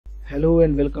Hello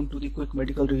and welcome to the quick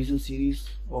medical revision series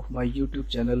of my YouTube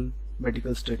channel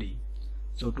Medical Study.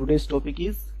 So today's topic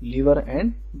is liver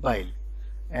and bile,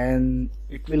 and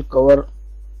it will cover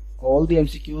all the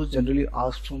MCQs generally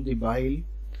asked from the bile,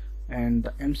 and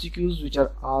the MCQs which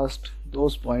are asked,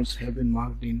 those points have been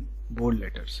marked in bold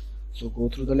letters. So go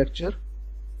through the lecture.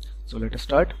 So let us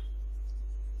start.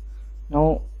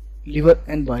 Now, liver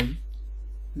and bile.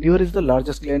 Liver is the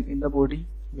largest gland in the body,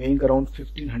 weighing around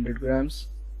 1500 grams.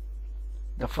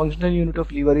 The functional unit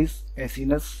of liver is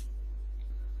acinus.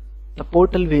 The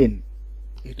portal vein,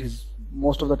 it is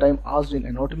most of the time asked in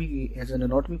anatomy as an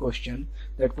anatomy question,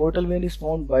 that portal vein is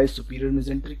formed by superior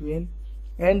mesenteric vein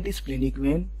and the splenic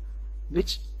vein,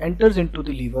 which enters into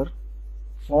the liver,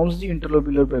 forms the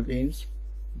interlobular veins,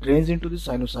 drains into the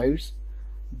sinusoids.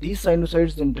 These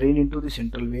sinusoids then drain into the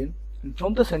central vein, and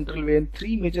from the central vein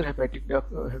three major hepatic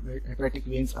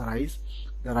veins arise: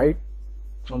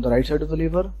 from the right side of the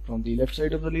liver, from the left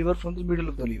side of the liver, from the middle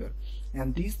of the liver,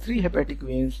 and these three hepatic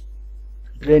veins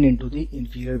drain into the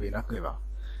inferior vena cava.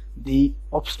 The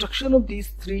obstruction of these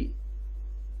three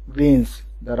veins,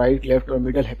 the right, left or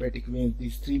middle hepatic veins,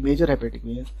 these three major hepatic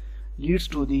veins, leads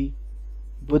to the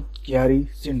Budd-Chiari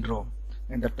syndrome,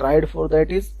 and the triad for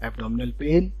that is abdominal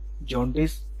pain,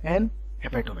 jaundice and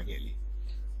hepatomegaly.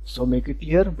 So make it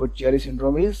clear, Budd-Chiari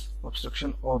syndrome is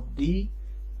obstruction of the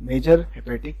major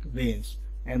hepatic veins,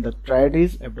 and the triad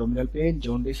is abdominal pain,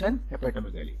 jaundice and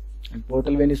hepatomegaly. And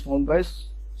portal vein is formed by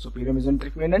superior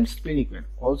mesenteric vein and splenic vein.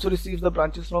 Also receives the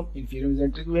branches from inferior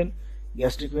mesenteric vein,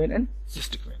 gastric vein and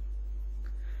cystic vein.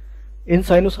 In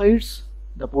sinusoids,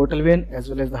 the portal vein as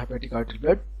well as the hepatic artery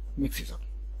blood mixes up.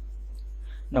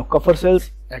 Now, Kupffer cells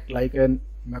act like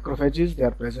macrophages. They are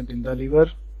present in the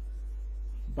liver.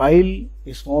 Bile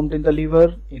is formed in the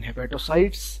liver in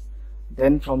hepatocytes.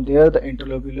 Then from there the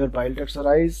interlobular bile ducts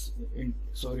arise.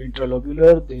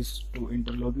 Intralobular, these two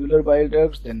interlobular bile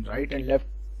ducts, then right and left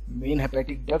main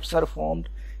hepatic ducts are formed,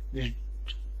 which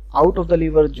out of the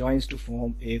liver joins to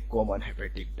form a common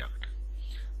hepatic duct,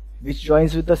 which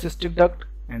joins with the cystic duct,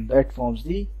 and that forms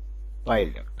the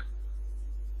bile duct.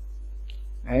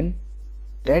 And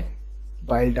that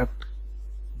bile duct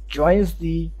joins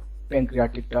the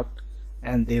pancreatic duct,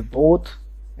 and they both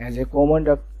as a common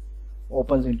duct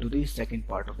opens into the second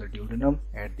part of the duodenum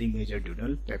at the major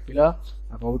duodenal papilla,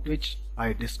 about which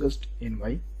I discussed in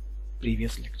my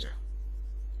previous lecture.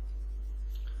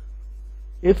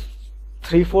 If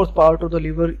 3/4 part of the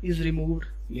liver is removed,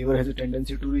 liver has a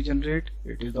tendency to regenerate.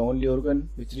 It is the only organ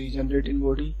which regenerates in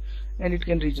body, and it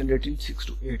can regenerate in 6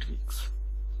 to 8 weeks.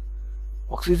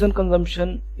 Oxygen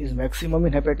consumption is maximum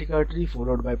in hepatic artery,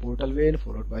 followed by portal vein,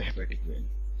 followed by hepatic vein.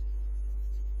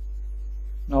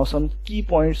 Now, some key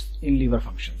points in liver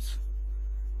functions.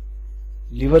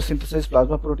 Liver synthesizes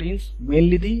plasma proteins,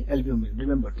 mainly the albumin.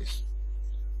 Remember this.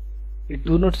 It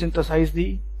do not synthesize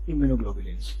the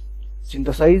immunoglobulins.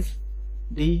 Synthesize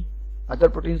the other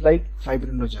proteins like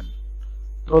fibrinogen,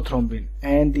 prothrombin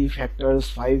and the factors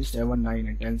 5, 7, 9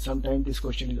 and 10. Sometimes this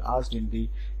question is asked in the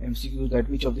MCQs, that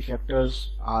which of the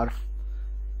factors are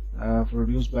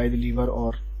produced by the liver,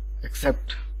 or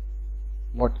except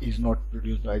what is not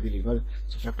produced by the liver.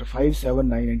 So factor 5, 7,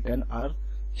 9 and 10 are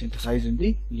synthesized in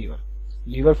the liver.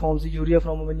 Liver forms the urea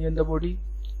from ammonia in the body.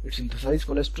 It synthesizes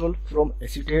cholesterol from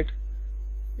acetate.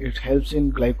 It helps in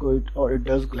it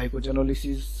does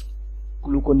glycogenolysis,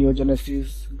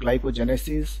 gluconeogenesis,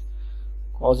 glycogenesis,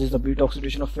 causes the beta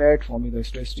oxidation of fat, forming the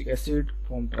stearic acid,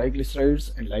 form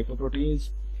triglycerides and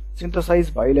lipoproteins, synthesize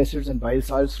bile acids and bile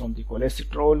salts from the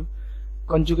cholesterol,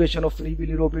 conjugation of free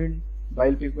bilirubin,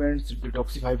 bile pigments,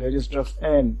 detoxify various drugs,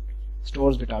 and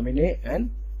stores vitamin A and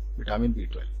vitamin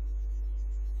B12.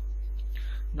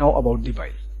 Now about the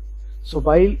bile. So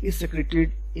bile is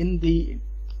secreted in the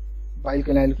bile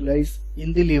canaliculi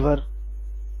in the liver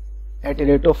at a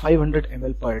rate of 500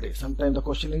 ml per day. Sometimes the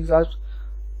question is asked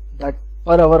that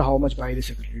per hour how much bile is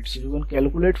secreted. So you can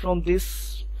calculate from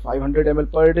this 500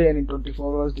 ml per day, and in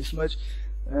 24 hours this much,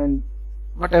 and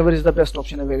whatever is the best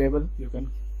option available, you can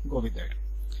go with that.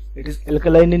 It is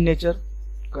alkaline in nature,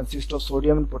 consists of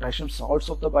sodium and potassium salts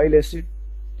of the bile acid,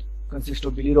 consists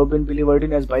of bilirubin,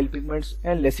 biliverdin as bile pigments,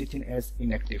 and lecithin as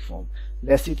inactive form.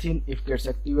 Lecithin, if gets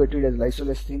activated as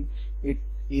lysolecithin, it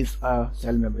is a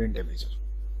cell membrane damager.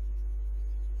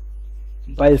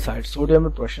 Bile salts, sodium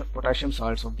and potassium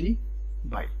salts of the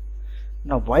bile.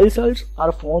 Now, bile salts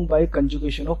are formed by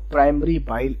conjugation of primary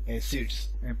bile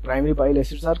acids, and primary bile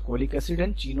acids are cholic acid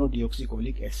and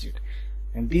chenodeoxycholic acid,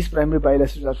 and these primary bile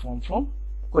acids are formed from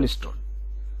cholesterol.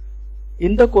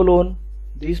 In the colon,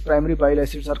 these primary bile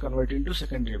acids are converted into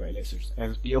secondary bile acids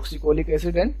as deoxycholic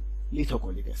acid and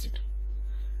lithocholic acid.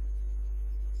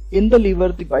 In the liver,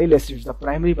 the bile acids, the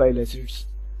primary bile acids,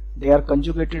 they are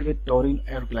conjugated with taurine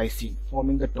or glycine,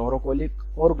 forming the taurocolic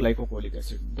or glycocolic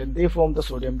acid. Then they form the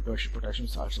sodium potassium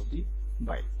salts of the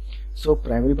bile. So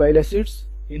primary bile acids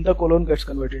in the colon gets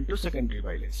converted into secondary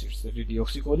bile acids, that is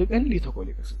deoxycholic and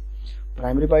lithocolic acid.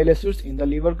 Primary bile acids in the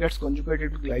liver gets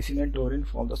conjugated with glycine and taurine,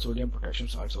 form the sodium potassium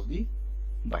salts of the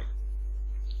bile.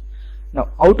 Now,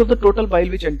 out of the total bile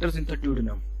which enters in the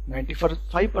duodenum,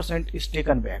 95% is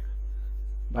taken back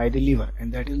by the liver,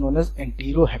 and that is known as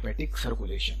enterohepatic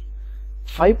circulation.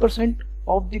 5%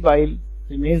 of the bile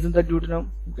remains in the duodenum,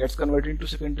 gets converted into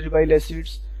secondary bile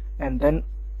acids, and then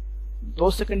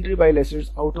those secondary bile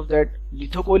acids, out of that,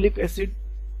 lithocolic acid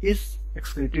is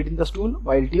excreted in the stool,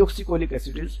 while deoxycholic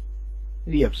acid is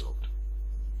reabsorbed.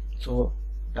 So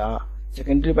the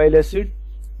secondary bile acid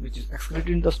which is excreted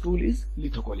in the stool is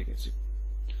lithocolic acid.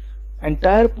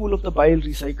 Entire pool of the bile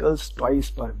recycles twice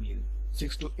per meal,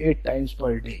 6 to 8 times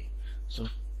per day. So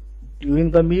during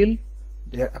the meal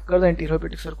there occurs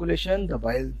enterohepatic circulation, the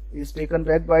bile is taken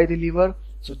back by the liver,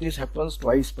 so this happens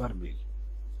twice per meal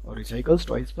or recycles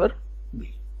twice per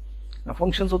meal. Now,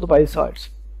 functions of the bile salts: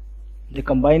 they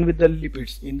combine with the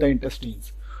lipids in the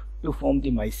intestines to form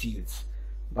the micelles,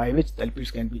 by which the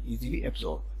lipids can be easily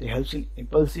absorbed. They help in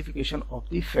emulsification of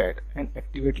the fat and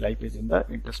activate lipase in the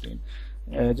intestine.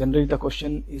 Generally the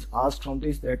question is asked from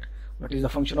this, that what is the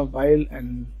function of bile,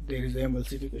 and there is a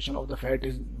emulsification of the fat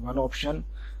is one option,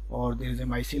 or there is a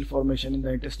micelle formation in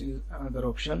the intestine is another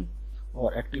option,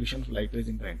 or activation of lipase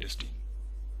in the intestine.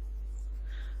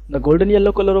 The golden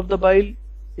yellow color of the bile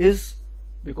is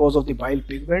because of the bile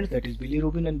pigments, that is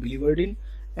bilirubin and biliverdin,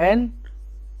 and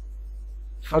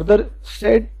further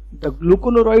said, the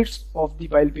gluconoroids of the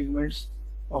bile pigments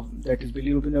of that is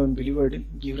bilirubin and biliverdin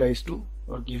give rise to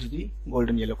or gives the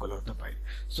golden yellow color of the bile.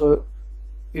 So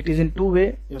it is in two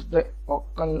ways. If the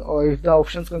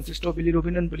options consist of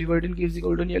bilirubin and biliverdin gives the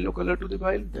golden yellow color to the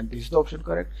bile, then this is the option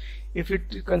correct. If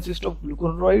it consists of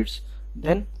gluconoroids,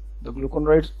 then the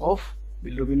gluconoroids of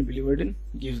bilirubin and biliverdin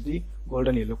gives the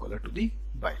golden yellow color to the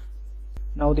bile.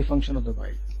 Now the function of the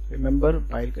bile. Remember,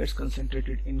 bile gets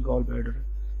concentrated in gallbladder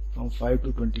from 5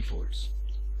 to 20 folds.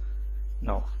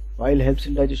 Now, bile helps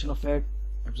in digestion of fat,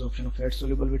 absorption of fat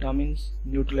soluble vitamins,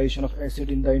 neutralization of acid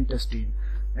in the intestine,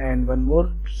 and one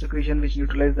more secretion which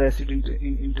neutralizes the acid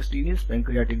in intestine is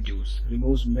pancreatic juice.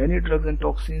 Removes many drugs and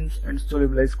toxins and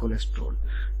solubilizes cholesterol.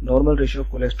 Normal ratio of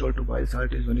cholesterol to bile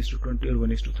salt is 1:20 or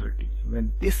 1:30.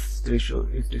 When this ratio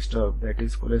is disturbed, that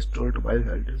is cholesterol to bile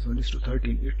salt is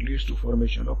 1:13, it leads to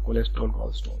formation of cholesterol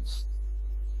gallstones.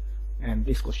 And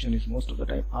this question is most of the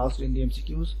time asked in the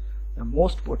MCQs. The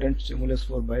most potent stimulus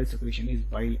for bile secretion is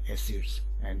bile acids,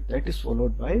 and that is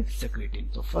followed by secretin.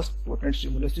 So first potent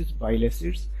stimulus is bile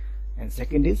acids, and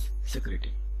second is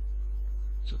secretin.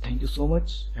 So thank you so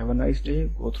much. Have a nice day.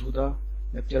 Go through the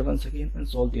lecture once again and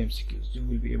solve the MCQs. You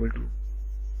will be able to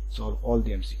solve all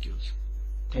the MCQs.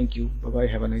 Thank you. Bye bye.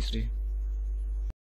 Have a nice day.